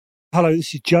Hello,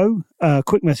 this is Joe.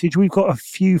 Quick message. We've got a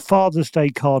few Father's Day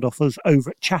card offers over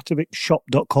at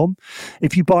chattervickshop.com.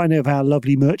 If you buy any of our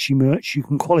lovely merch, you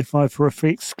can qualify for a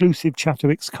free exclusive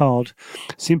Chattervix card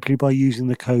simply by using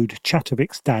the code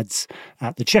ChattervixDads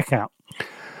at the checkout.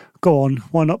 Go on,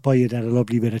 why not buy your dad a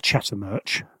lovely bit of Chatter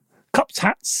merch? Cups,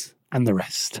 hats, and the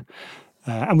rest.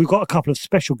 And we've got a couple of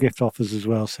special gift offers as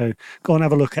well, so go and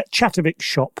have a look at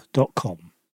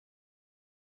chattervickshop.com.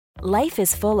 Life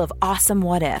is full of awesome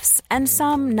what-ifs, and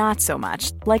some not so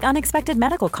much, like unexpected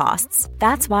medical costs.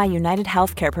 That's why United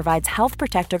Healthcare provides Health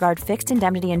Protector Guard fixed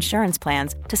indemnity insurance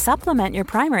plans to supplement your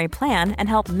primary plan and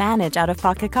help manage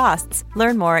out-of-pocket costs.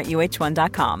 Learn more at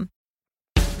uh1.com.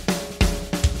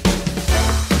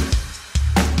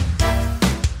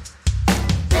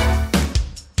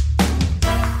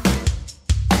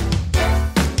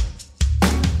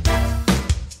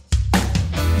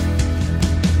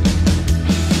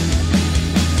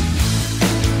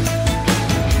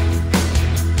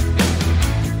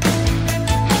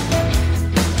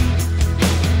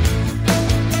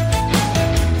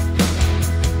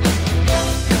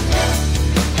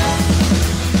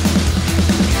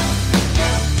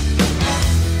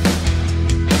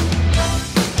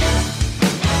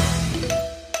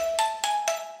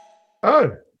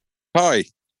 Oh. Hi.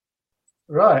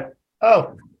 Right.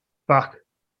 Oh, fuck.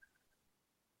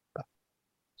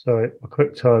 Sorry, my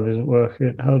quick time isn't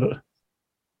working. Hold on.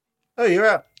 Oh, you're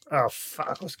out. Oh,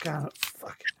 fuck. What's going on?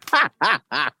 Fuck.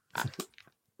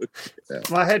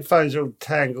 My headphones are all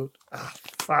tangled. Oh,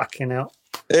 fucking hell.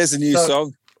 There's a new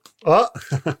song. What?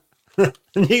 A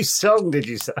new song, did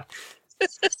you say?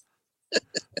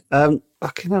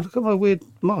 Fucking hell, look at my weird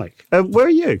mic. Where are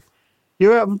you?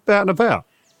 You're out and about?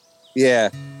 Yeah.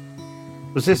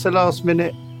 Was this a last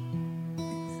minute?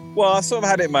 Well, I sort of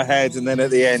had it in my head, and then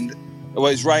at the end, well,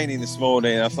 it was raining this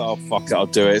morning, and I thought, oh, fuck it, I'll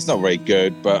do it. It's not very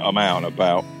good, but I'm out and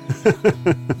about.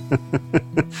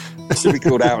 It should be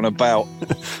called Out and About.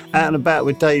 Out and About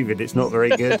with David. It's not very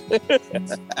good.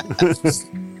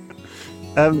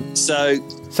 So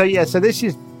this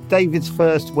is David's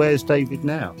first Where's David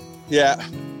Now? Yeah.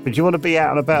 But do you want to be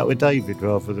out and about with David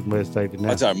rather than Where's David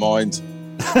Now? I don't mind.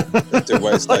 Do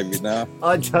Where's David Now?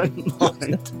 I don't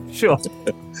mind. Sure.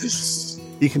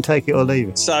 You can take it or leave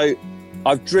it. So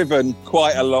I've driven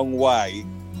quite a long way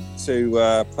to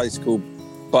a place called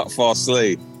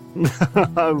Buckfastleigh.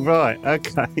 Oh, right.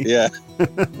 Okay. Yeah.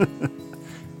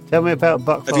 Tell me about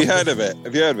Buckfastleigh. Have you heard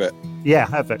of it? Yeah, I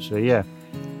have actually, yeah.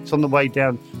 It's on the way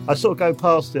down. I sort of go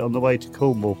past it on the way to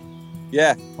Cornwall.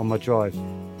 Yeah. On my drive.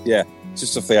 Yeah.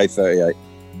 Just off the A38.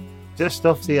 Just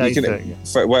off the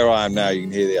A38. Where I am now, you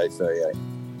can hear the A38.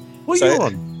 What are you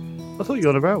on? I thought you were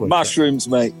on a railway. Mushrooms,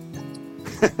 mate.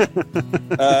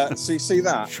 So you see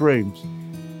that? Shrooms.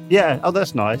 Yeah. Oh,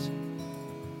 that's nice.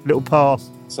 Little path.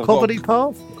 So Cobbly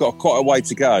path? I've got quite a way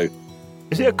to go.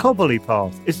 Is it a cobbly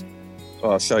path?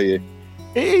 I'll show you.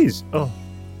 It is. Oh,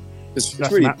 it's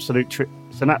that's really... an absolute trip.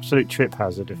 It's an absolute trip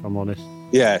hazard, if I'm honest.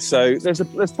 Yeah. So there's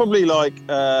probably like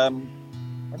I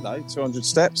don't know, 200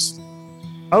 steps.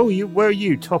 Oh, where are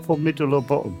you? Top or middle or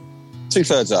bottom?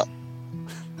 2/3 up.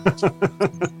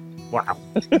 Wow.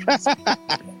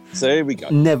 So here we go.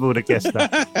 Never would have guessed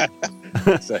that.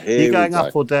 So here You're going we go.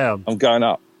 up or down? I'm going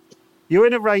up. You're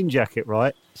in a rain jacket,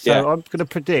 right? So Yeah. I'm going to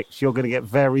predict you're going to get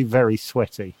very, very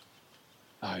sweaty.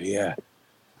 Oh, yeah.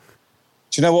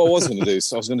 Do you know what I was going to do?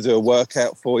 So I was going to do a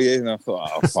workout for you, and I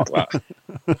thought, oh, fuck that.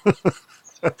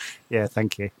 Yeah,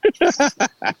 thank you.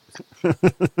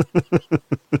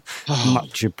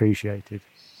 Much appreciated.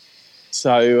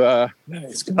 So,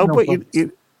 it's going but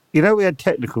you know we had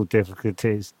technical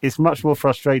difficulties. It's much more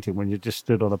frustrating when you're just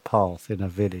stood on a path in a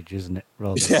village, isn't it?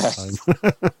 Rather than at home.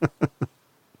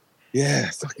 Yeah,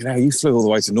 fucking hell, you flew all the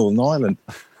way to Northern Ireland.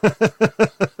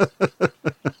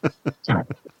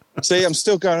 See, I'm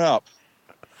still going up.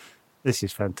 This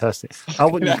is fantastic. I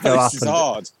wouldn't go up. This is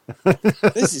hard.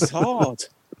 This is hard.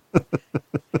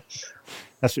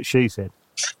 That's what she said.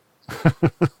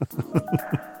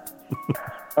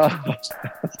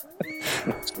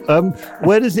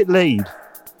 Where does it lead?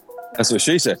 That's what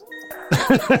she said.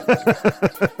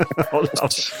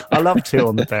 I love two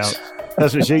on the bounce.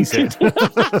 That's what she said.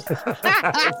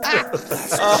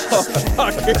 Oh,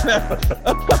 fucking hell.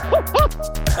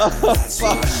 Oh,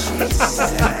 fuck.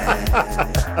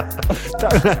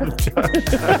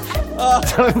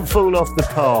 Don't fall off the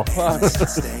path.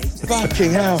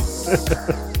 Fucking hell.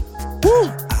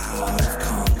 Woo.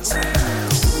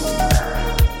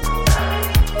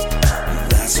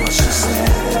 That's what she said.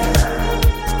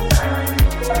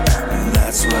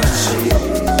 That's what she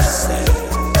said.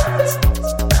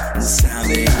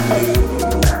 Sounding new.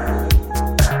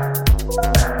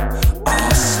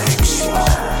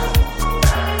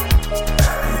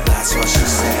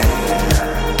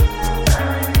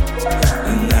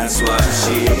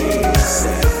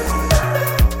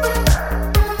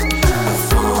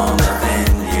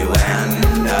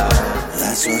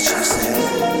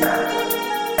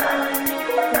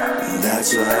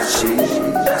 That's what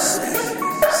she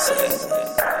said.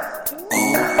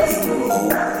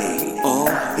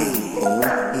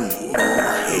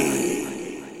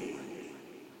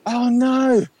 Oh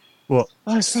no! What?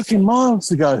 Oh, it's fucking miles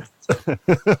to go. I thought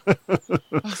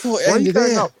it Why are you ended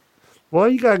going here. up? Why are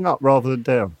you going up rather than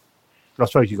down? I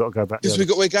suppose you've got to go back Because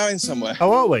down. we're going somewhere.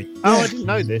 Oh, are we? Oh, Yeah. I didn't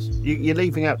know this. You're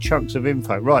leaving out chunks of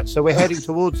info. Right, so we're heading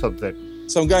towards something.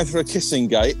 So I'm going through a kissing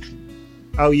gate.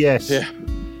 Oh, yes. Yeah.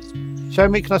 Show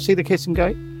me, can I see the kissing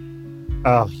gate?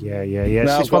 Oh, yeah. Now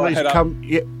It's I've just one got of to those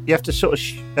head you have to sort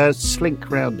of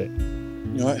slink round it.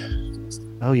 You know,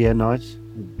 Oh, yeah, nice.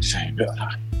 shame, but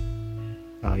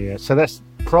Oh, yeah. So that's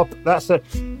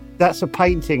a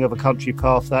painting of a country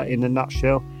path, that in a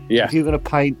nutshell. yeah, If you're going to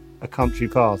paint a country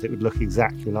path, it would look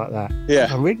exactly like that. yeah.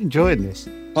 I'm really enjoying this.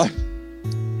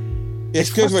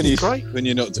 It's good when fucking great.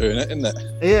 you're not doing it, isn't it?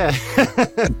 Yeah.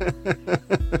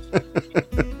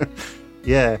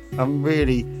 Yeah, I'm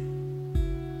really.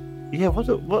 Yeah, what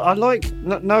I like.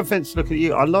 No offense, looking at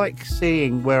you. I like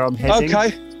seeing where I'm heading.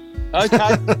 Okay.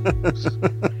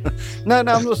 No, I'm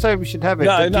not saying we should have it.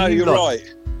 but No, do you you're like,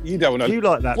 right. You don't want Do to. you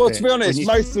like that? Well, bit? to be honest, When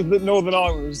most of the Northern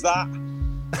Ireland was that.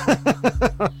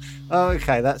 Oh,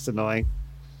 okay, that's annoying.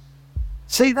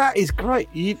 See, that is great.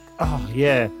 Oh,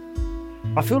 yeah.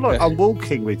 I feel like Yeah. I'm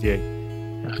walking with you.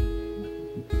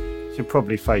 Should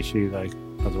probably face you though,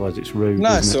 otherwise it's rude.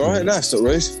 No, it's isn't it? all right. No, it's not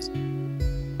rude.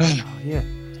 Oh, yeah.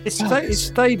 It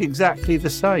stayed exactly the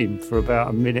same for about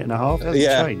a minute and a half. It hasn't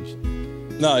Yeah. changed.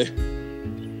 No.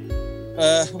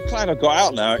 I'm glad I got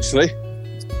out now, actually.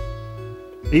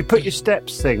 You put your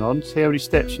steps thing on, see how many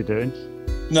steps you're doing.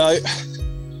 No,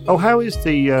 Oh, how is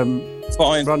the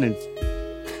fine. running?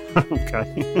 Okay.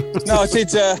 No, I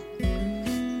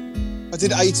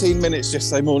did 18 minutes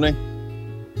yesterday morning.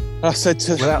 I said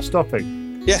to Without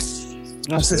stopping. yes,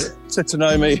 I That's said to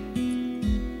Naomi,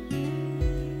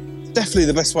 definitely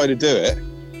the best way to do it.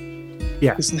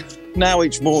 Yeah. Because now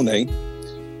each morning,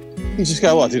 you just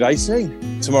go, I did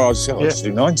 18. Tomorrow I'll just go, I'll Yeah. just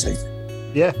do 19.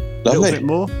 Yeah. A little Lovely. bit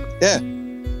more. Yeah.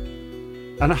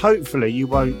 And hopefully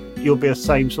you'll be the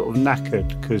same sort of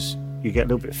knackered because you get a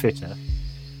little bit fitter.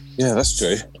 Yeah, that's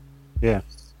true. Yeah.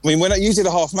 I mean, you did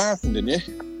a half marathon, didn't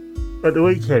you? At the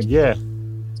weekend, yeah.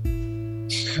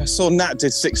 I saw Nat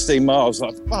did 16 miles.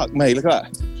 Like, fuck me, look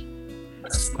at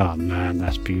that. Oh man,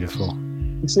 that's beautiful.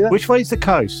 You see that? Which way's the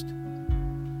coast?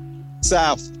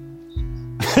 South,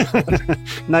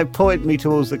 No, point me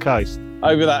towards the coast.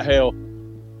 over that hill.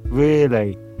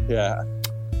 Really? Yeah.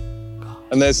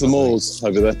 And there's the moors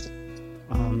over there.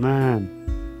 Oh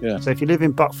man. Yeah. So if you live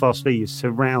in Buckfastleigh, you're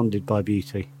surrounded by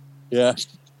beauty. Yeah.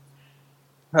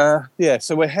 Yeah,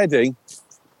 so we're heading.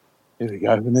 Here we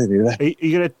go, we're nearly there. Are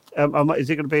you gonna? Is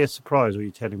it going to be a surprise? Or are you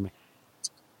telling me?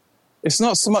 It's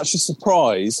not so much a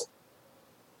surprise,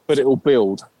 but it will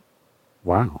build.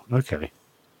 Wow. Okay.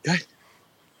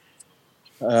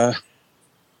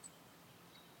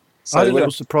 So I had a we're-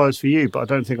 little surprise for you, but I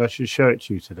don't think I should show it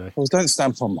to you today. well, don't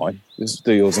stamp on mine. Just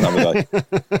do yours another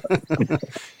day.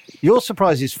 Your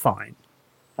surprise is fine.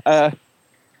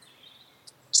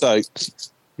 So,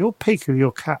 Your peak of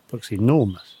your cap looks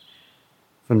enormous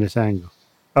from this angle.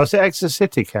 Oh, it's the Exeter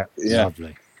City cap. Yeah.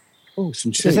 Lovely. oh,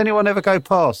 some Does sheep. anyone ever go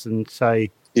past and say,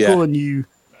 Yeah. "Go on, you"?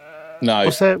 No,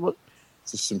 What's that? What?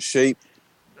 just some sheep.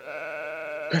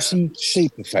 There's some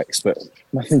sheep effects, but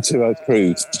nothing too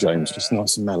crude, James. Just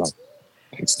nice and mellow.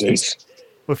 Thanks, dude.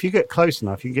 Well, if you get close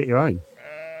enough, you can get your own.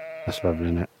 That's lovely,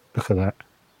 isn't it? Look at that.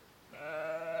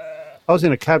 I was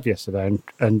in a cab yesterday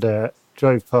and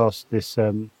drove past this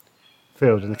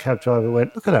field, and the cab driver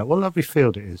went, "Look at that! What a lovely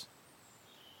field it is."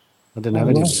 I didn't have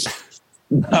any.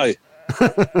 No.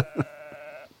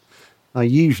 I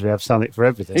usually have something for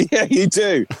everything. Yeah, you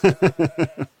do.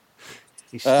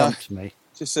 He stumped me.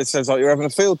 Just it sounds like you're having a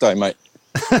field day, mate.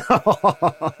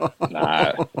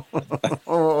 Nah.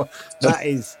 Oh, that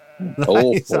is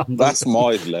Awful. That's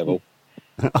my level.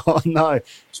 Oh no!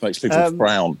 Just makes people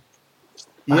frown.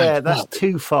 Yeah, that's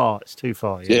too far. It's too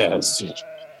far. Yeah.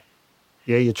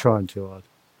 Yeah, you're trying too hard.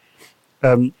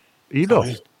 Are you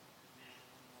lost?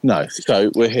 No,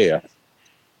 so we're here.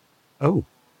 Oh,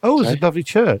 it's a lovely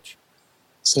church.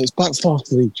 So it's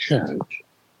Buckfastleigh Church.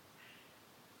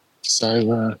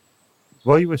 So,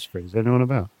 Why are you whispering? Is anyone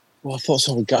about? well, I thought I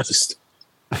saw a ghost.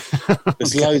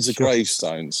 There's Okay, loads of sure.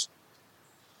 gravestones.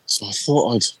 So I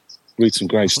thought I'd read some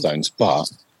gravestones,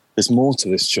 but there's more to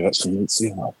this church than meets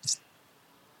the eye.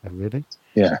 Oh, really?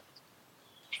 Yeah.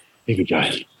 Here we go.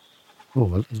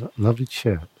 Oh, lovely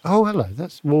church. Oh, hello.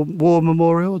 That's War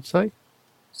Memorial, I'd say.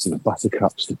 So the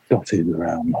buttercups are dotted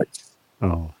around like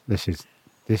Oh, this is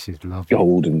lovely.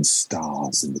 golden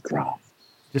stars in the grass.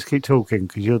 Just keep talking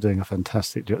because you're doing a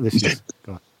fantastic job. This is.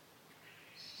 God.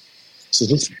 So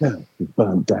this church was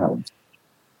burnt down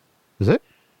Is it?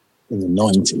 in the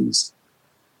 90s.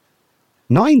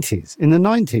 90s? In the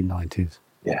 1990s?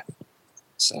 Yeah.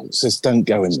 So it says don't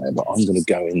go in there, but I'm going to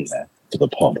go in there for the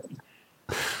pod.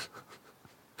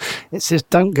 It says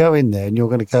don't go in there and you're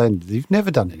going to go in. You've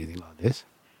never done anything like this.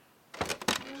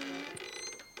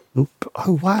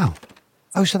 Oh, wow.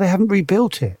 Oh, so they haven't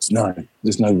rebuilt it? No,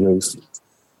 there's no roof.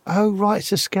 Oh, right.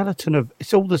 It's a skeleton of...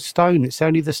 It's all the stone. It's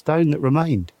only the stone that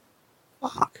remained.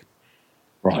 Fuck.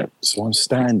 Right, so I'm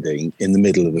standing in the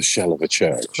middle of the shell of a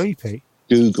church. Creepy.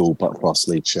 Google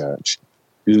Buckfastleigh Church.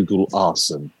 Google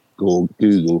arson.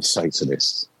 Google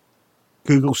Satanists,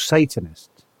 Google Satanists.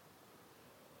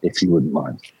 if you wouldn't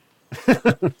mind.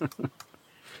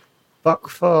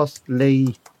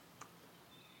 Buckfastleigh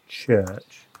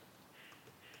Church.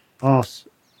 Oh,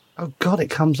 God, it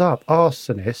comes up.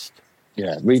 Arsonist.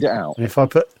 Yeah, read it out. And if I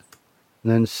put...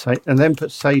 And then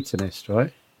put Satanist,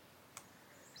 right?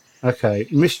 Okay.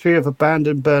 Mystery of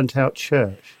Abandoned, Burnt-Out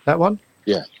Church. That one?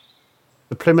 Yeah.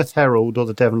 The Plymouth Herald or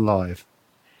the Devon Live?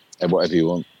 And whatever you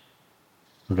want.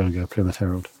 We're going to go Plymouth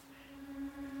Herald.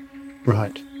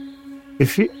 Right.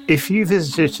 If you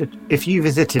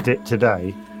visited it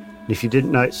today, and if you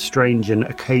didn't know its strange and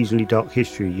occasionally dark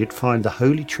history, you'd find the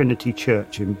Holy Trinity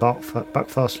Church in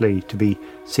Buckfastleigh to be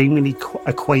seemingly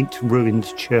a quaint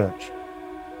ruined church.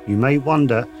 You may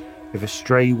wonder if a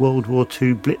stray World War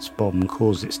II Blitz bomb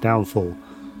caused its downfall,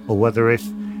 or whether if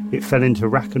it fell into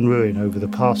rack and ruin over the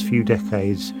past few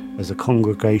decades as the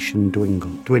congregation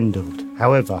dwindled.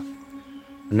 However,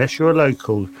 unless you're a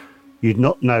local, you'd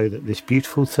not know that this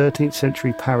beautiful 13th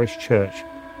century parish church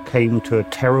came to a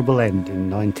terrible end in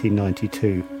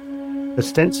 1992,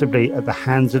 ostensibly at the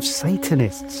hands of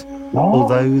Satanists,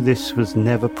 although this was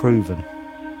never proven.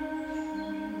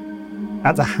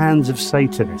 At the hands of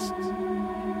Satanists.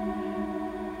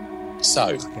 So,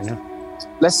 You know?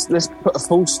 let's put a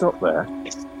full stop there.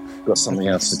 Got something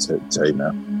else to tell you now.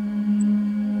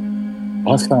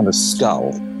 I found a skull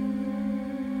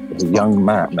of a young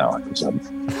man. No, I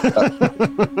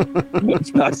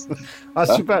I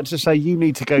was about to say, you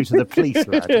need to go to the police,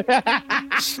 lad.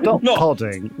 Stop Not-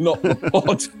 podding. Not the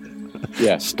pod.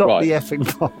 Yeah, Stop right. the effing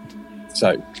pod.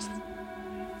 So,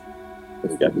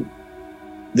 there we go.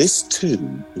 This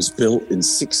tomb was built in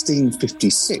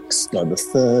 1656 by the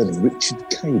third Richard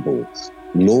Cable,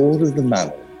 Lord of the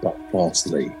Manor,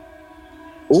 Buckfastleigh.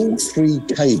 All three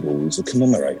cables are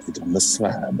commemorated on the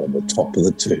slab on the top of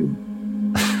the tomb.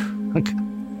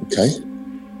 Okay?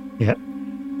 Yeah.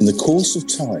 In the course of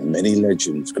time, many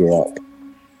legends grew up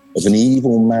of an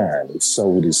evil man who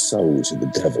sold his soul to the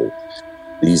devil.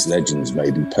 These legends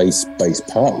may be based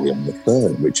partly on the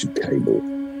third Richard Cable,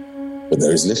 but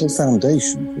there is little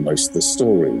foundation for most of the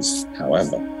stories.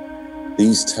 However,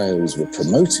 these tales were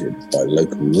promoted by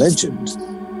local legend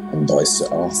and by Sir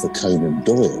Arthur Conan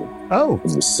Doyle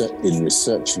in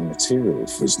researching material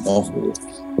for his novel,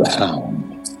 The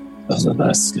Hound of the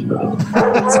Baskerville.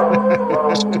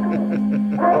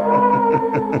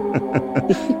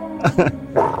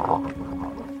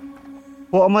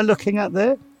 What am I looking at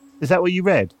there? Is that what you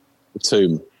read? The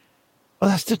tomb. Oh,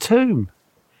 that's the tomb.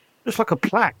 Looks like a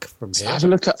plaque from So here. have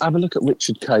a look at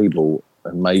Richard Cable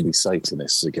and maybe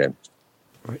Satanists again.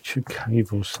 Richard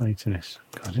Cable, Satanist.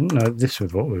 God, I didn't know this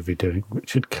was what we'd be doing.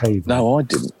 Richard Cable. No, I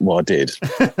didn't. Well, I did.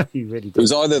 You really It did.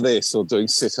 was either this or doing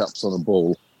sit-ups on a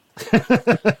ball.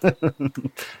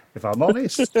 If I'm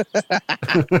honest.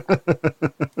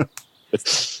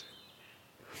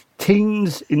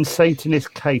 Teens in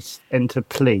Satanist case enter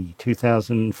plea,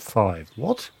 2005.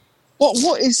 What?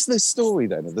 What is this story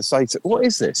then of the Satan? What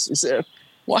is this? Is it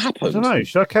what I happened? don't know.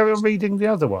 Should I carry on reading the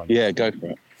other one? Yeah, go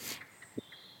for it.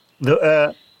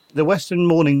 The Western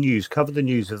Morning News covered the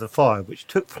news of the fire, which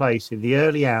took place in the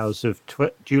early hours of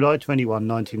July 21,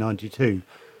 1992,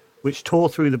 which tore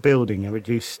through the building and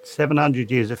reduced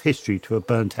 700 years of history to a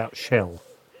burnt-out shell.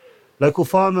 Local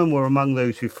firemen were among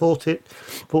those who fought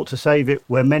to save it,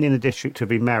 where many in the district had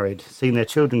been married, seen their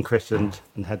children christened,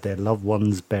 and had their loved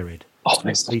ones buried. Oh,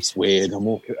 that's weird.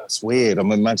 That's weird.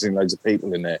 I'm imagining loads of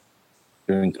people in there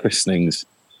doing christenings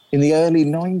in the early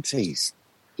 90s.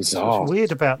 Bizarre. What's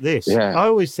weird about this? Yeah. I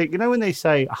always think, when they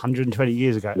say 120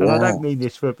 years ago, and I don't mean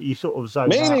this but you sort of zone out.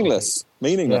 Meaningless.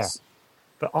 Meaningless.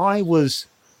 But I was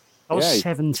Yeah.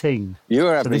 17. You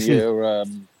were having this is- your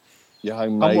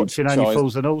homemade. I'm watching Only Chinese-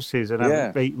 Fools and Horses and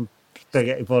Yeah. I'm eating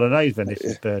spaghetti bolognese when this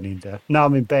is burning down. No,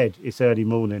 I'm in bed. It's early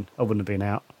morning. I wouldn't have been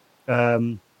out.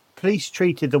 Police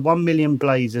treated the 1 million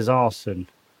blaze as arson,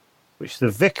 which the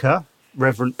vicar,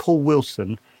 Reverend Paul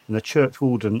Wilson, And the church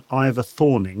warden, Ivor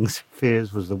Thornings,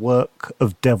 fears was the work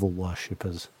of devil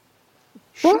worshippers.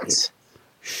 What?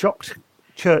 Shocked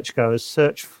churchgoers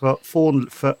searched for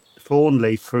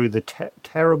Thornley through the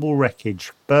terrible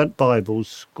wreckage, burnt Bibles,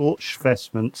 scorched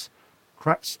vestments,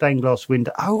 cracked stained glass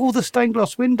window. Oh, all the stained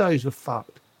glass windows were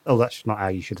fucked. Oh, that's not how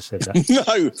you should have said that.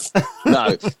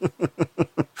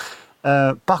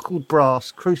 No. Buckled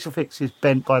brass, crucifixes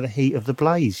bent by the heat of the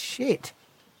blaze. Shit.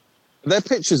 Are there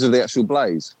pictures of the actual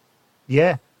blaze?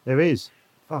 Yeah, there is.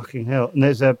 Fucking hell. And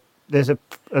there's a this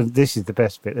is the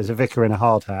best bit. There's a vicar in a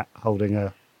hard hat holding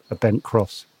a bent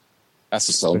cross. That's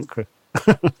a song.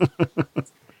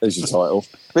 There's your title.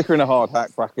 Vicar in a hard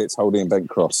hat, brackets, holding a bent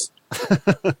cross.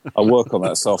 I'll work on that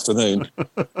this afternoon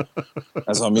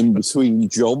as I'm in between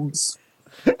jobs.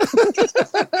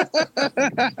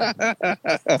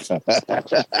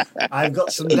 I've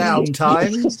got some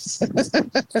downtime.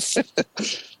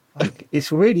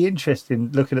 It's really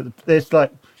interesting looking at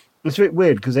it's a bit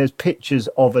weird because there's pictures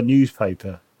of a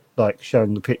newspaper, like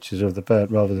showing the pictures of the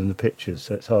burnt rather than the pictures,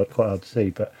 so it's quite hard to see.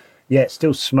 But yeah, it's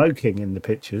still smoking in the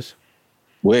pictures.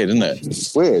 Weird, isn't it?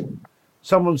 It's weird.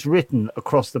 Someone's written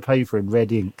across the paper in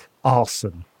red ink,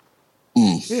 arson.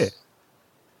 Yeah.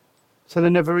 So they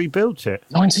never rebuilt it.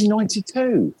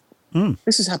 1992.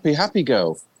 This is Happy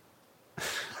Girl.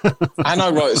 And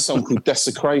I wrote a song called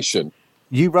Desecration.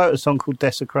 You wrote a song called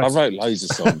Desecration? I wrote loads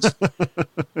of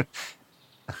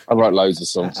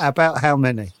songs. About how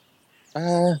many?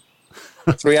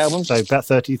 3 albums. So about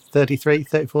 30, 33,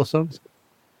 34 songs?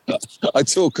 I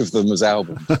talk of them as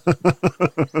albums.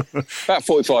 About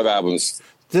 45 albums.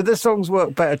 Do the songs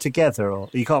work better together, or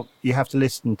you have to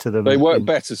listen to them? They work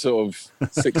better sort of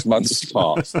 6 months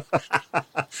apart.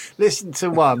 Listen to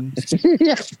one.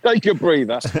 Yeah, take a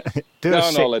breather. Write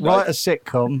a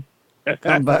sitcom.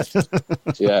 Come back.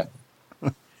 Yeah.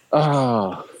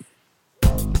 Ah.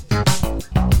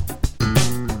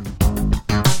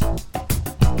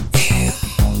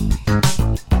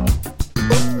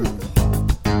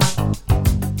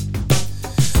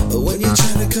 When you're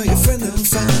trying to call your friend and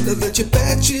find out that your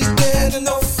battery's dead and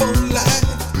no phone light.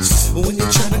 When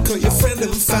you're trying to call your friend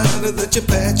and find out that your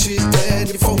battery's dead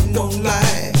and your phone don't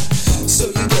light. So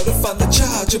you go to find the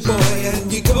charger boy and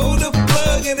you go to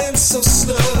plug it in so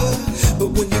slow.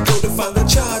 But when you go to find the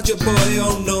charger boy,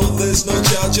 oh no, there's no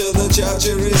charger, the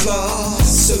charger is lost.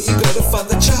 So you go to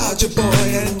find the charger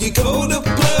boy and you go to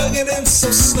plug it in so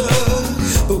slow.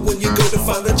 But when you go to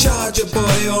find the charger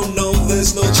boy, oh no,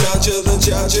 there's no charger, the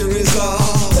charger is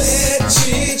lost.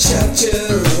 Battery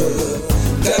charger,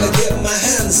 gotta get my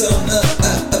hands on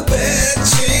a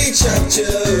battery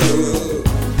charger.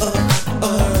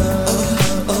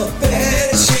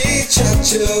 Battery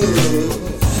charger,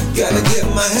 gotta get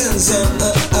my hands on a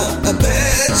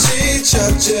battery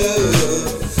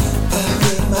charger.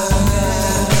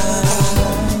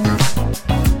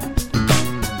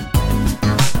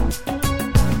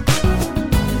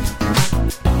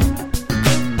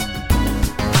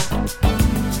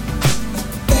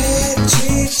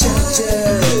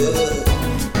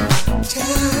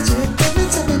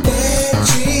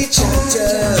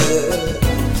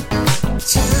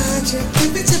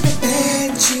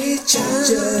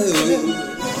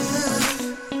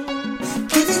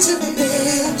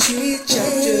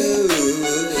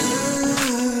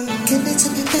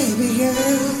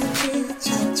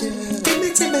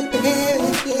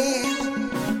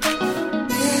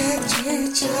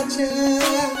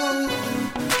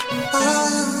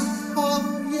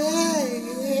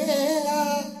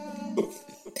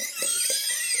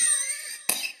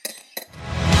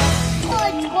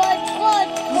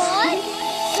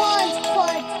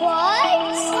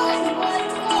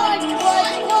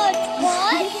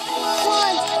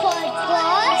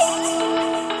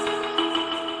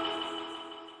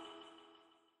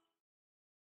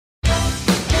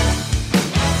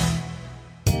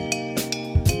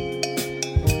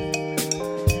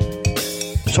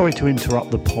 Sorry to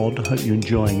interrupt the pod, I hope you're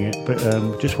enjoying it, but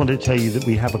just wanted to tell you that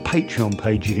we have a Patreon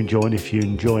page you can join if you're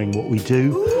enjoying what we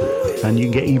do, and you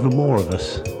can get even more of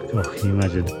us. Oh, can you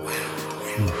imagine?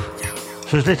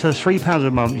 So as little as £3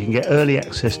 a month, you can get early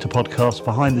access to podcasts,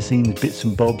 behind-the-scenes bits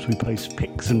and bobs. We post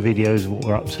pics and videos of what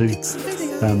we're up to.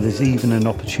 There's even an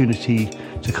opportunity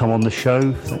to come on the show,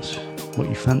 if that's what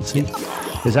you fancy.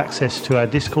 There's access to our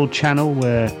Discord channel,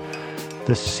 where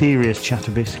the serious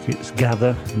Chatterbiscuits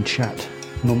gather and chat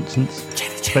nonsense.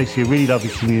 It's basically a really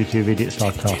lovely community of idiots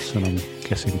like us, and I'm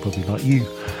guessing probably like you.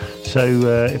 So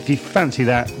if you fancy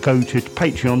that, go to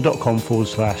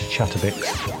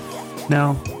patreon.com/Chatterbix.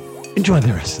 Now, enjoy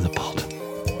the rest of the pod.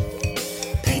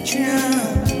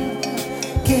 Patreon,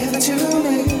 give it to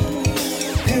me.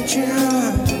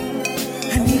 Patreon,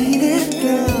 I need it,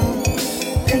 girl.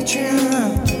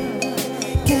 Patreon,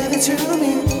 give it to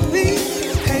me,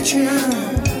 please. Patreon,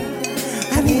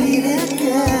 I need it,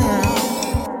 girl.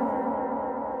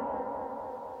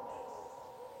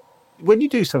 When you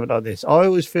do something like this, I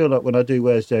always feel like when I do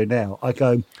Where's Joe Now, I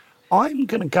go, I'm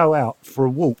going to go out for a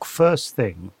walk first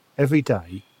thing every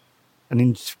day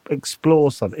and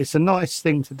explore something. It's a nice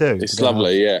thing to do. It's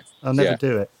lovely, yeah. I'll never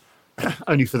do it.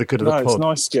 Only for the good of the pod. It's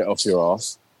nice to get off your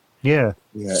arse. Yeah.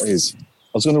 Yeah, it is. I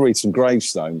was going to read some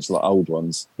gravestones, like old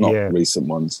ones, not recent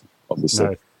ones, obviously.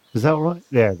 No. Is that all right?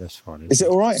 Yeah, that's fine. Is it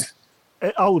all right?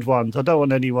 Old ones. I don't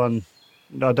want anyone.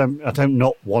 I don't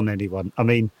not want anyone. I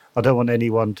mean, I don't want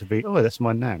anyone to be. Oh, that's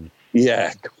my nan.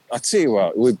 Yeah, I tell you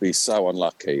what, it would be so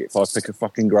unlucky if I pick a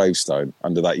fucking gravestone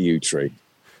under that yew tree,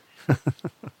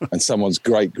 and someone's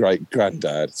great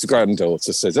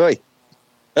granddaughter says, "Hey,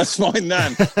 that's my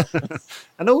nan."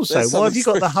 And also, why have you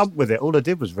got the hump with it? All I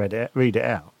did was read it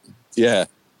out. Yeah.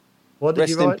 What did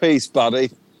Rest you write? in peace,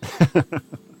 buddy.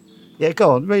 Yeah,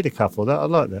 go on, read a couple. I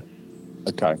like that.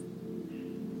 Okay.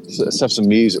 So let's have some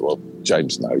music. Well,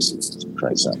 James knows it's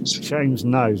great sounds. James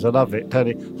knows. I love it.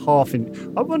 Totally half in.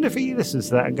 I wonder if he listens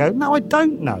to that and go, "No, I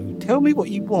don't know. Tell me what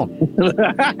you want."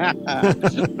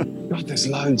 God, there's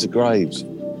loads of graves. Do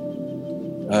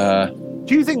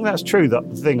you think that's true? That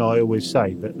thing I always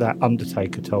say that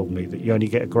undertaker told me that you only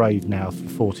get a grave now for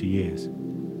 40 years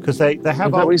because they have.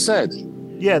 Is that what he said?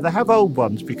 Yeah, they have old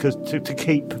ones because to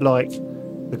keep like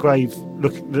the grave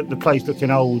the place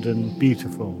looking old and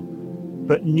beautiful.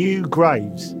 But new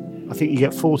graves, I think you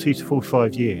get 40 to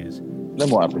 45 years. Then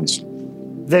what happens?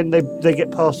 Then they get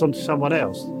passed on to someone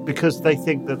else because they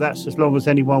think that's as long as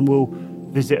anyone will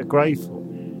visit a grave for.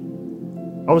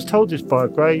 I was told this by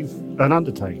an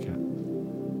undertaker.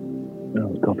 Oh,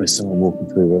 God, there's someone walking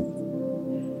through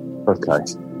there. Okay.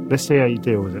 Let's see how you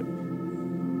deal with it.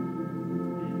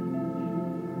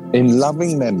 In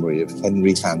loving memory of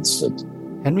Henry Hansford.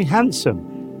 Henry Hansford.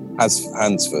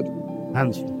 Hansford.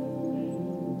 Hansford.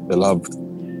 Beloved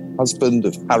husband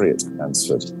of Harriet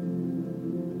Hansford.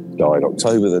 Died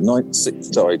October the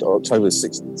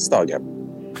 6th. Start again.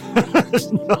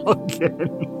 Not again.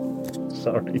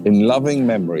 Sorry. In loving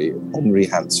memory of Henry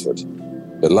Hansford.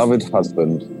 Beloved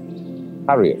husband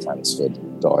Harriet Hansford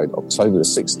died October the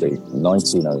 16th,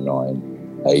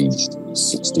 1909, aged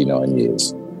 69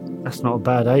 years. That's not a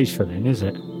bad age for them, is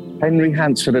it? Henry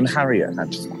Hansford and Harriet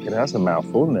Hansford. That's a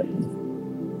mouthful, isn't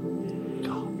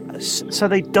it? So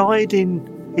he died in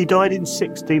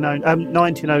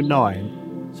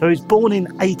 1909. So he was born in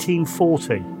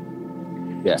 1840.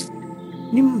 Yeah.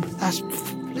 That's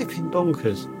flipping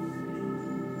bonkers.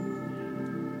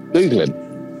 Google him.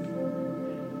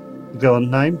 Go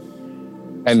on, name?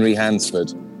 Henry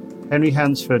Hansford. Henry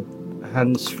Hansford,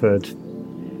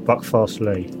 Buckfast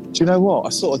Lee. Do you know what? I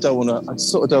sort of don't want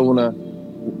to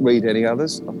read any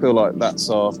others. I feel like that's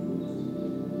our.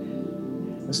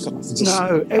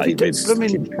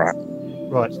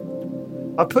 Right.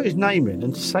 I put his name in,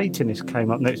 and Satanist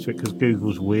came up next to it because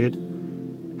Google's weird.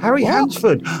 Harry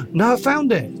Hansford. No, I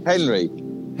found it. Henry.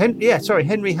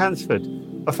 Henry Hansford.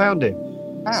 I found him.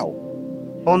 How?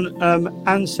 On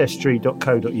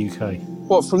ancestry.co.uk.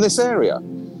 What, from this area?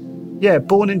 Yeah,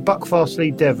 born in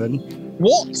Buckfastleigh, Devon.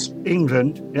 What?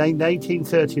 England in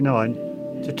 1839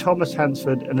 to Thomas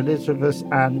Hansford and Elizabeth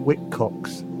Ann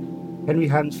Whitcox. Henry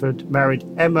Hansford married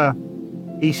Emma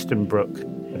Eastenbrook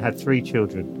and had 3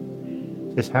 children.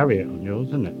 There's Harriet on yours,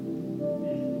 isn't it?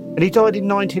 And he died in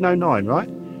 1909, right?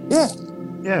 Yeah.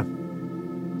 Yeah.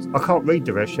 I can't read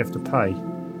the rest, you have to pay.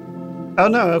 Oh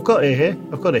no, I've got it here.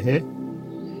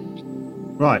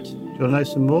 Right. Do you want to know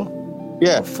some more?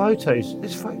 Yeah. What photos?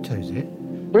 There's photos here.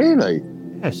 Really?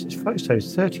 Yes, it's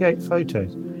photos. 38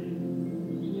 photos.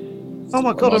 Oh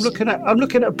my God! I'm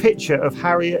looking at a picture of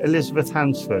Harriet Elizabeth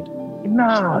Hansford.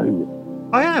 No.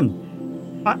 I am.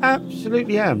 I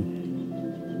absolutely am.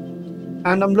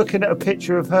 And I'm looking at a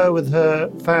picture of her with her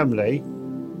family,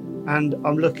 and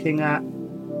I'm looking at.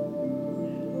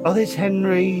 Oh, there's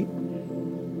Henry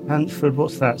Hansford.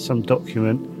 What's that? Some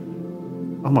document.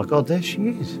 Oh my God! There she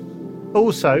is.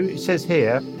 Also, it says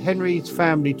here Henry's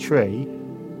family tree.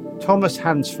 Thomas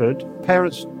Hansford,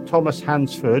 parents Thomas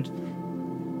Hansford,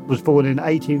 was born in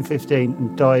 1815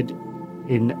 and died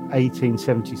in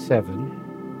 1877.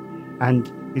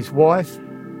 And his wife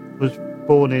was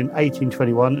born in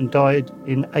 1821 and died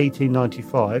in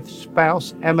 1895.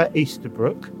 Spouse Emma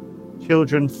Easterbrook.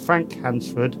 Children Frank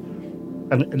Hansford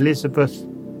and Elizabeth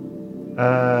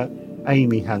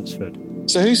Amy Hansford.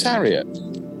 So who's Harriet?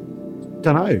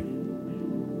 Don't know.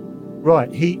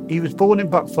 Right, he was born in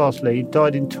Buckfastleigh,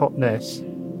 died in Totnes.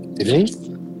 Did he?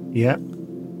 Yeah.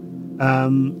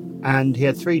 And he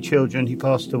had 3 children. He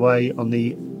passed away on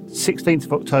the 16th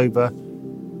of October,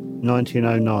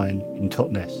 1909 in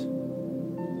Totnes.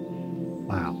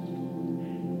 Wow.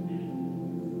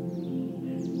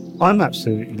 I'm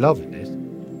absolutely loving this.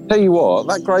 Tell you what,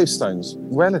 that gravestone's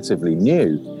relatively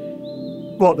new.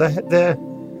 What, the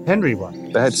Henry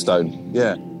one? The headstone,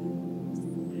 yeah.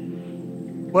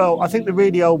 Well, I think the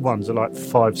really old ones are like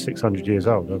 500-600 years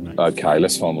old, aren't they? Okay,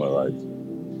 let's find one of those.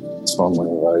 Let's find one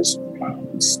of those.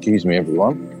 Excuse me,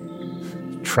 everyone.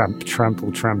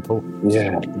 Trample.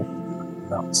 Yeah.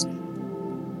 Nuts.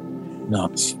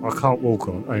 I can't walk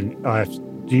on. And I have.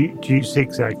 Do you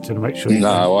zigzag to make sure?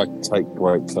 No, I take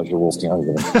great pleasure walking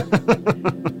over them.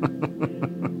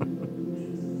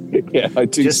 Yeah, I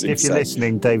do. Just if you're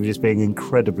listening, David is being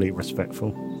incredibly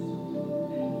respectful.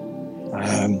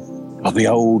 The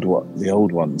old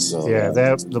ones. Yeah,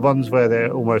 they're the ones where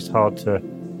they're almost hard to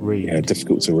read. Yeah,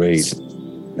 difficult to read.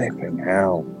 Flipping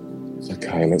hell.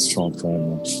 Okay, let's try and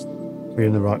find one. We're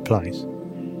in the right place.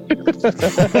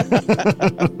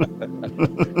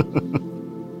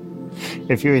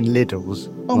 If you're in Lidl's.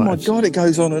 Oh my God, it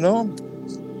goes on and on.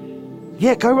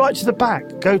 Yeah, go right to the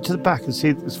back. Go to the back and see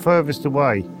it's furthest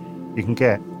away you can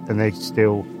get, and they're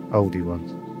still oldie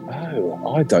ones.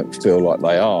 Oh, I don't feel like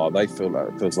they are. They feel like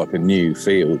it feels like a new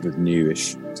field with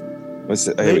newish.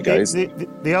 Here we go.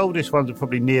 The oldest ones are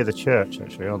probably near the church,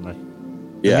 actually, aren't they?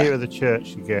 Yeah. The nearer the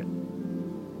church you get.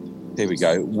 Here we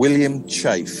go. William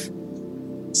Chafe.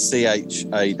 Chaffe.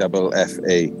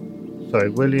 Sorry,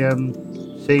 William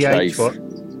C.H. what?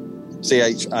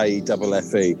 Chaffe.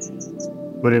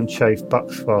 William Chafe,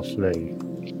 Buckfast-Lee.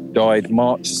 Died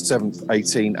March 7th,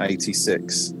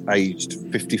 1886, aged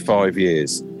 55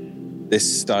 years.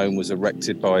 This stone was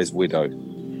erected by his widow.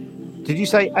 Did you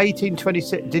say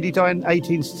 1826? Did he die in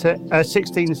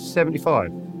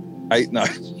 1675? No.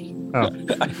 Oh.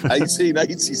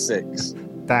 1886.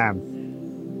 Damn.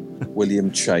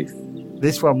 William Chafe.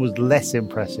 This one was less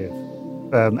impressive.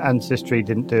 Ancestry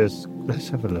didn't do us. Let's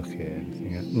have a look here.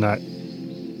 No.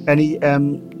 Any?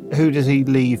 Who does he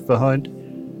leave behind?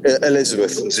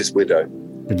 Elizabeth was his widow.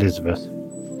 Elizabeth.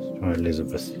 Let's try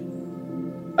Elizabeth.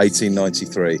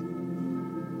 1893.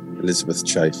 Elizabeth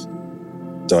Chafe.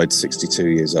 Died 62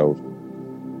 years old.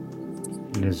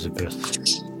 Elizabeth.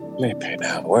 Flipping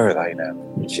hell. Where are they now?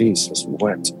 Jesus,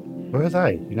 wet. Where are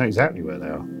they? You know exactly where they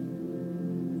are.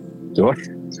 Do I?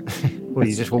 Well,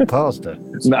 you just walk past her.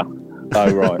 No.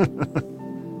 Oh, right.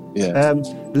 Yeah.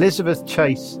 Elizabeth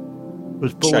Chase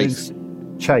was born in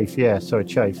Chafe. Yeah, sorry,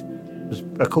 Chafe. Was,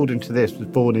 according to this, was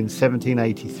born in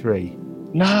 1783.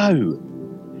 No.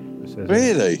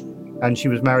 Really? And she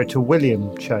was married to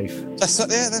William Chafe.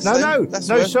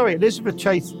 Sorry. Elizabeth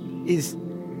Chafe is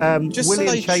just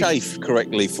William say Chafe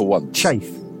correctly for once.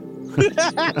 Chafe.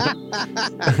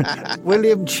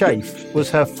 William Chafe was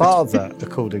her father,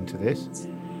 according to this.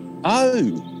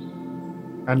 Oh.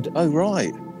 And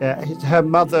right. Her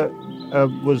mother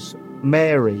was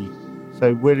Mary,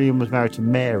 so William was married to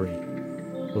Mary.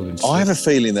 I have a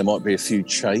feeling there might be a few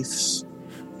Chafes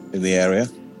in the area.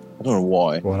 I don't know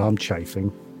why. Well, I'm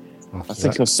chafing. I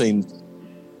think I've seen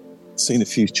a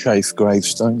few Chafe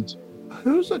gravestones.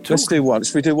 Who's I talking? Let's do one.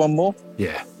 Should we do one more?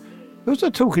 Yeah. Who's I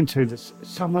talking to?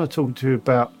 Someone I'm talking to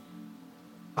about.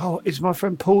 Oh, it's my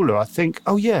friend Paula. I think.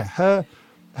 Oh yeah,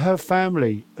 her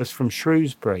family is from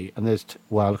Shrewsbury, and there's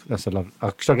that's a lovely.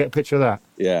 Should I get a picture of that?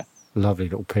 Yeah. Lovely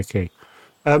little picky.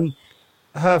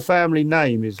 Her family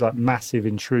name is like massive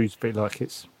in Shrewsbury, like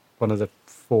it's one of the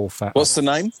 4 families. What's the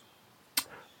name?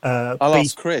 I'll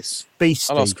ask Chris.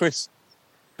 Beastie. I'll ask Chris.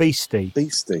 Beastie.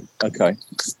 Okay.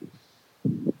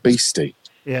 Beastie.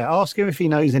 Yeah, ask him if he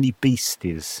knows any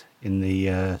beasties in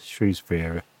the Shrewsbury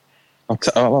area.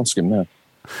 I'll ask him now.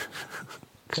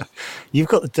 You've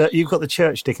got the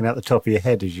church sticking out the top of your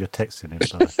head as you're texting him.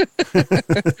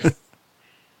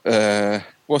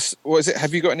 What is it?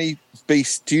 Have you got any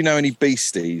beast? Do you know any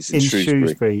beasties in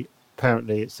Shrewsbury?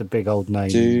 Apparently, it's a big old name.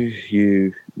 Do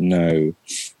you know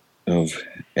of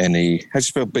any? How do you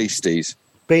spell beasties?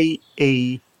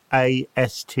 Beasty.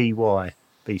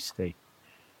 Beastie.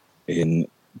 In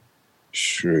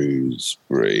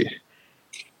Shrewsbury.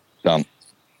 Done.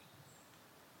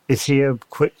 Is he a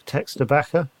quick texter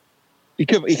backer? He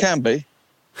can be.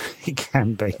 He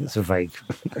can be. It's a vague.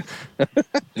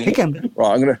 He can be.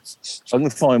 Right, I'm gonna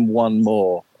find one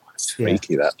more. It's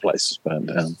freaky. That place was burned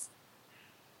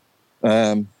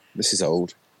down. This is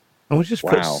old. I will just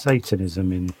put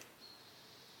Satanism in.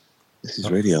 This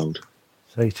is really old.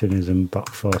 Satanism,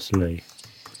 Buckfast-Lee.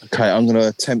 Okay, I'm going to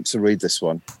attempt to read this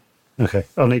one. Okay,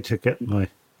 I'll need to get my...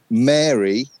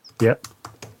 Mary. Yep.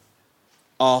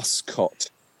 Arscott.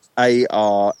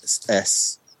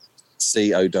 ARSCOTT.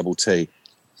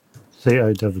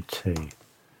 COTT.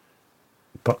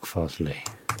 Buckfastleigh.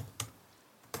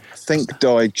 I think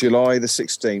died July the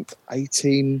 16th,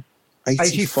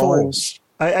 1884.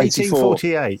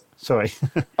 1848. Sorry.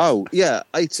 Oh, yeah.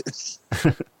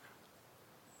 ARSCOTT,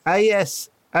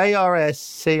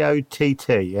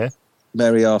 yeah?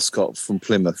 Mary Ascot from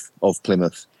Plymouth, of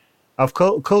Plymouth. I've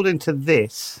called into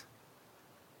this.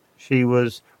 She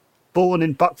was born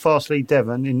in Buckfastleigh,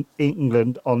 Devon, in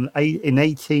England, in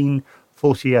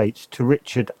 1848 to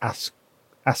Richard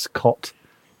Ascot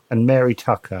and Mary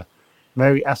Tucker.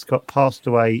 Mary Ascot passed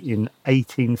away in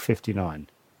 1859.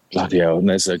 Bloody hell, and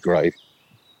there's her grave.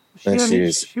 There she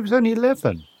is. She was only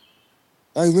 11.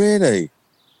 Oh, really?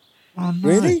 Oh, no.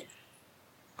 Really?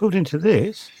 According to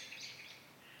this.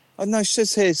 Oh, no, she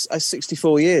says here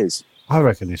 64 years. I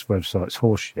reckon this website's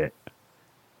horseshit.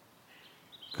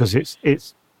 Because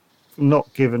it's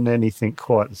not given anything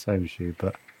quite the same as you,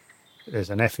 but there's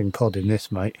an effing pod in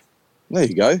this, mate. There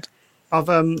you go. I've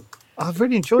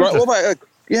really enjoyed it. What about,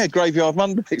 Graveyard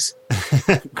Mondays?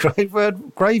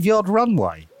 Graveyard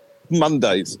Runway?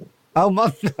 Mondays. Oh,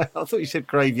 Monday. I thought you said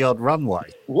Graveyard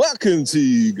Runway. Welcome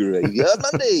to Graveyard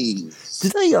Mondays.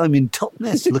 Today I'm in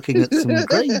Totnes looking at some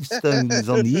gravestones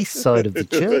on the east side of the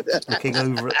church, looking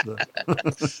over at the...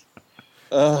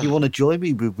 You want to join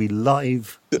me? We'll be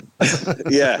live.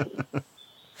 Yeah.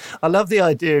 I love the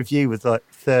idea of you with like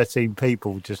 13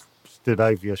 people just stood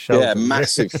over your shoulder. Yeah,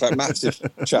 massive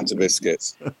chatter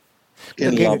biscuits.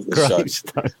 Looking at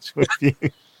gravestones with you.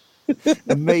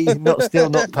 And me still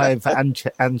not paying for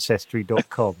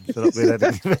Ancestry.com. So not being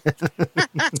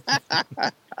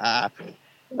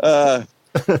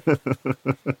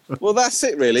well, that's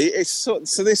it, really. It's so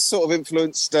this sort of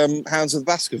influenced Hounds of the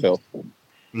Baskerville.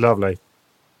 Lovely.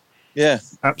 Yeah.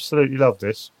 Absolutely love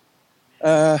this.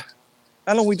 How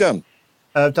long we done?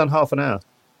 I've done half an hour.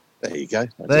 There you go.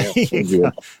 There you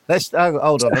go. Let's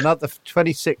hold on. Another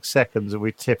 26 seconds and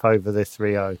we tip over the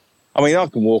 3-0. I mean, I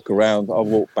can walk around. I'll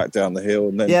walk back down the hill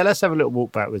and then... Yeah, let's have a little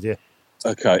walk back with you.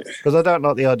 Okay. Because I don't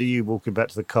like the idea of you walking back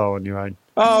to the car on your own.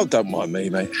 Oh, don't mind me,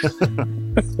 mate.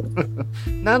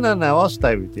 No, I'll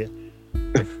stay with you.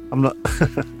 I'm not...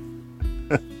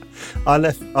 I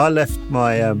left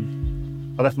my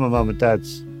mum and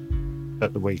dad's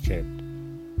at the weekend.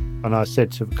 And I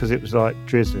said to, because it was like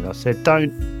drizzling, I said,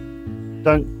 don't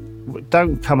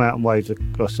come out and wave the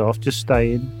gloss off. Just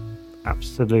stay in.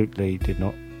 Absolutely did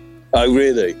not. Oh,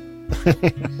 really?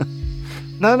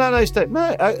 No, stay.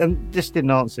 No, and just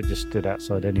didn't answer. Just stood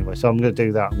outside anyway. So I'm going to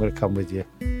do that. I'm going to come with you.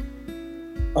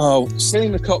 Oh,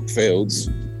 seeing the Cockfields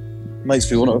makes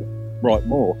me want to write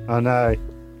more. I know.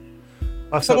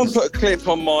 Someone put a clip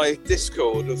on my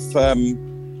Discord of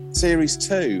Series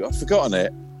 2. I've forgotten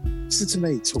it. Listen to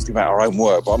me talking about our own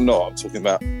work, but I'm not. I'm talking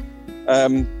about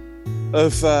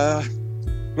of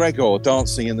Gregor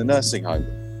dancing in the nursing home.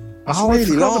 I was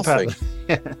really laughing.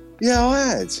 Yeah, I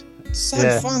had. So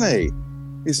funny.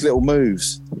 His little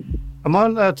moves. Am I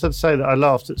allowed to say that I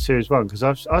laughed at Series 1? Because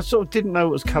I sort of didn't know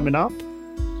what was coming up.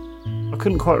 I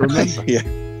couldn't quite remember. Yeah.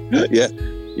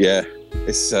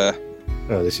 It's...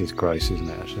 Oh, this is gross, isn't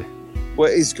it, actually?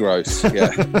 Well, it is gross, yeah.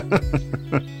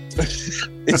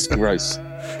 It's gross.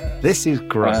 This is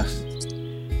gross.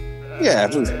 Yeah,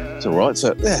 it's all right.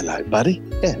 So, hello, buddy.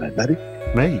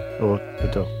 Me or the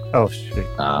dog? Oh, shit.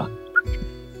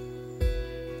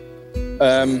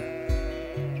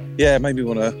 Yeah, maybe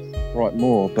want to write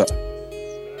more, but...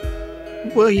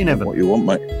 Well, you never know. What you want,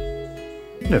 mate.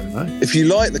 You never know. If you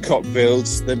like the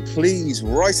Cockfields, then please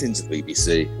write into the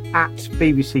BBC. At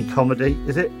BBC Comedy,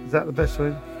 is it? Is that the best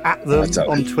way? At them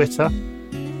on Twitter.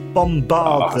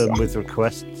 Bombard them with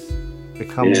requests.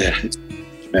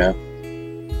 Yeah.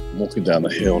 I'm walking down the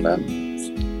hill now.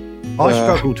 I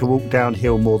struggle to walk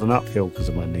downhill more than uphill because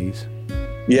of my knees.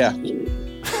 Yeah.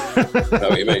 Know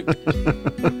what you mean?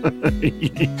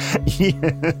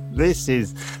 Yeah, this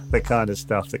is the kind of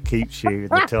stuff that keeps you in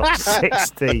the top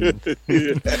 16.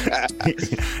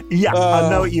 Yeah, I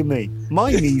know what you mean.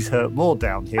 My knees hurt more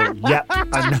downhill. Yeah,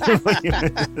 I know what you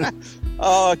mean.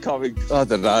 I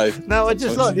don't know. No, I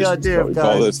just like the idea of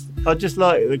going. I just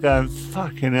like the going.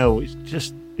 Fucking hell! It's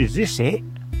just. Is this it?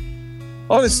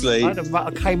 Honestly,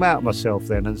 I came out myself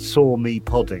then and saw me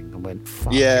podding and went.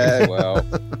 Fuck. Yeah, well.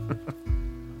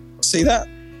 See that?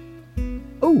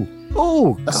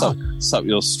 Oh! That's up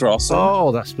your Strasse.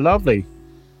 Oh, that's lovely.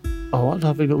 Oh, what a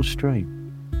lovely little stream.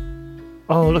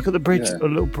 Oh, look at the bridge. Yeah. A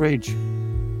little bridge.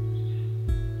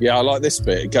 Yeah, I like this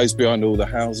bit. It goes behind all the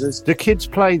houses. Do kids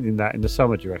play in that in the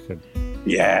summer, do you reckon?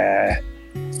 Yeah.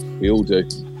 We all do.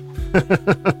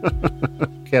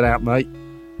 Get out, mate.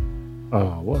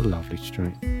 Oh, what a lovely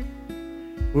street.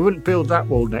 We wouldn't build that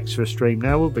wall next to a stream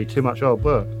now, would be too much hard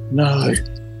work. No.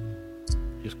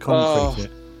 Just concrete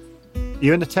it.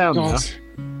 You in the town now?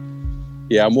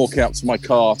 Yeah, I'm walking up to my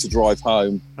car to drive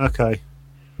home. Okay.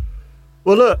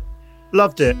 Well, look,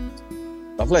 loved it.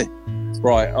 Lovely.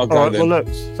 Right, I'll go All right, then. well,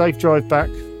 look, safe drive back.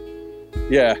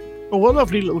 Yeah. Oh, what a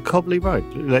lovely little cobbly road.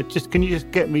 Can you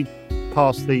just get me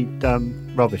past the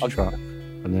rubbish truck,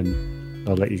 and then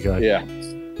I'll let you go. Yeah.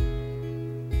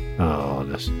 Oh,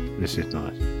 this is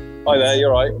nice. Hi there,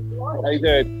 you're right. How you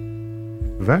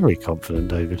doing? Very confident,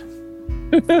 David.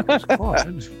 That's quiet,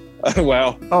 isn't it?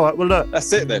 Well. All right, well, look.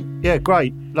 That's it then. Yeah,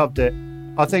 great. Loved it.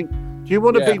 I think, do you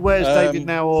want to be Where's David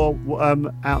now or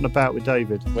Out and About with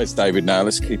David? Where's David now?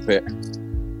 Let's keep it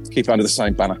under the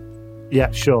same banner.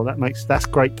 Yeah, sure. That's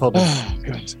great podding. Oh,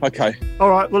 God. Okay. All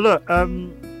right, well, look,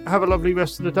 have a lovely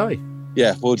rest of the day.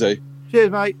 Yeah, we'll do. Cheers,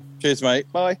 mate. Cheers,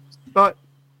 mate. Bye. Bye.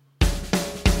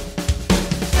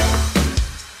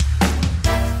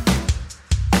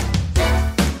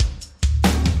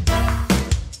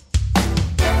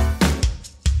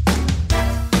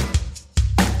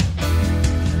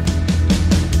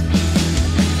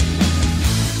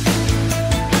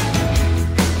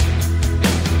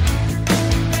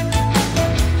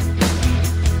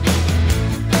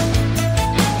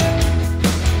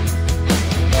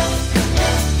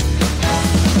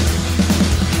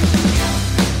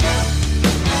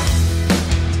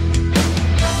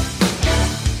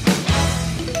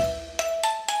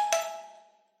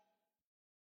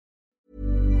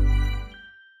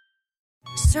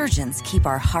 Surgeons keep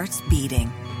our hearts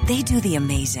beating. They do the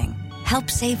amazing, help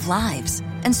save lives,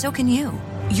 and so can you.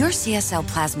 Your CSL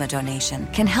plasma donation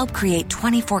can help create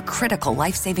 24 critical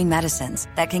life-saving medicines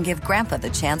that can give Grandpa the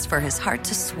chance for his heart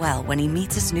to swell when he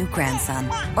meets his new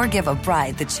grandson, or give a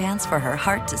bride the chance for her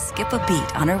heart to skip a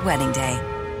beat on her wedding day.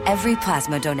 Every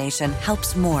plasma donation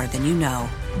helps more than you know.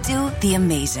 Do the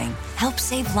amazing. Help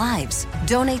save lives.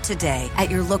 Donate today at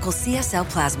your local CSL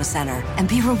Plasma Center and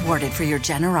be rewarded for your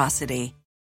generosity.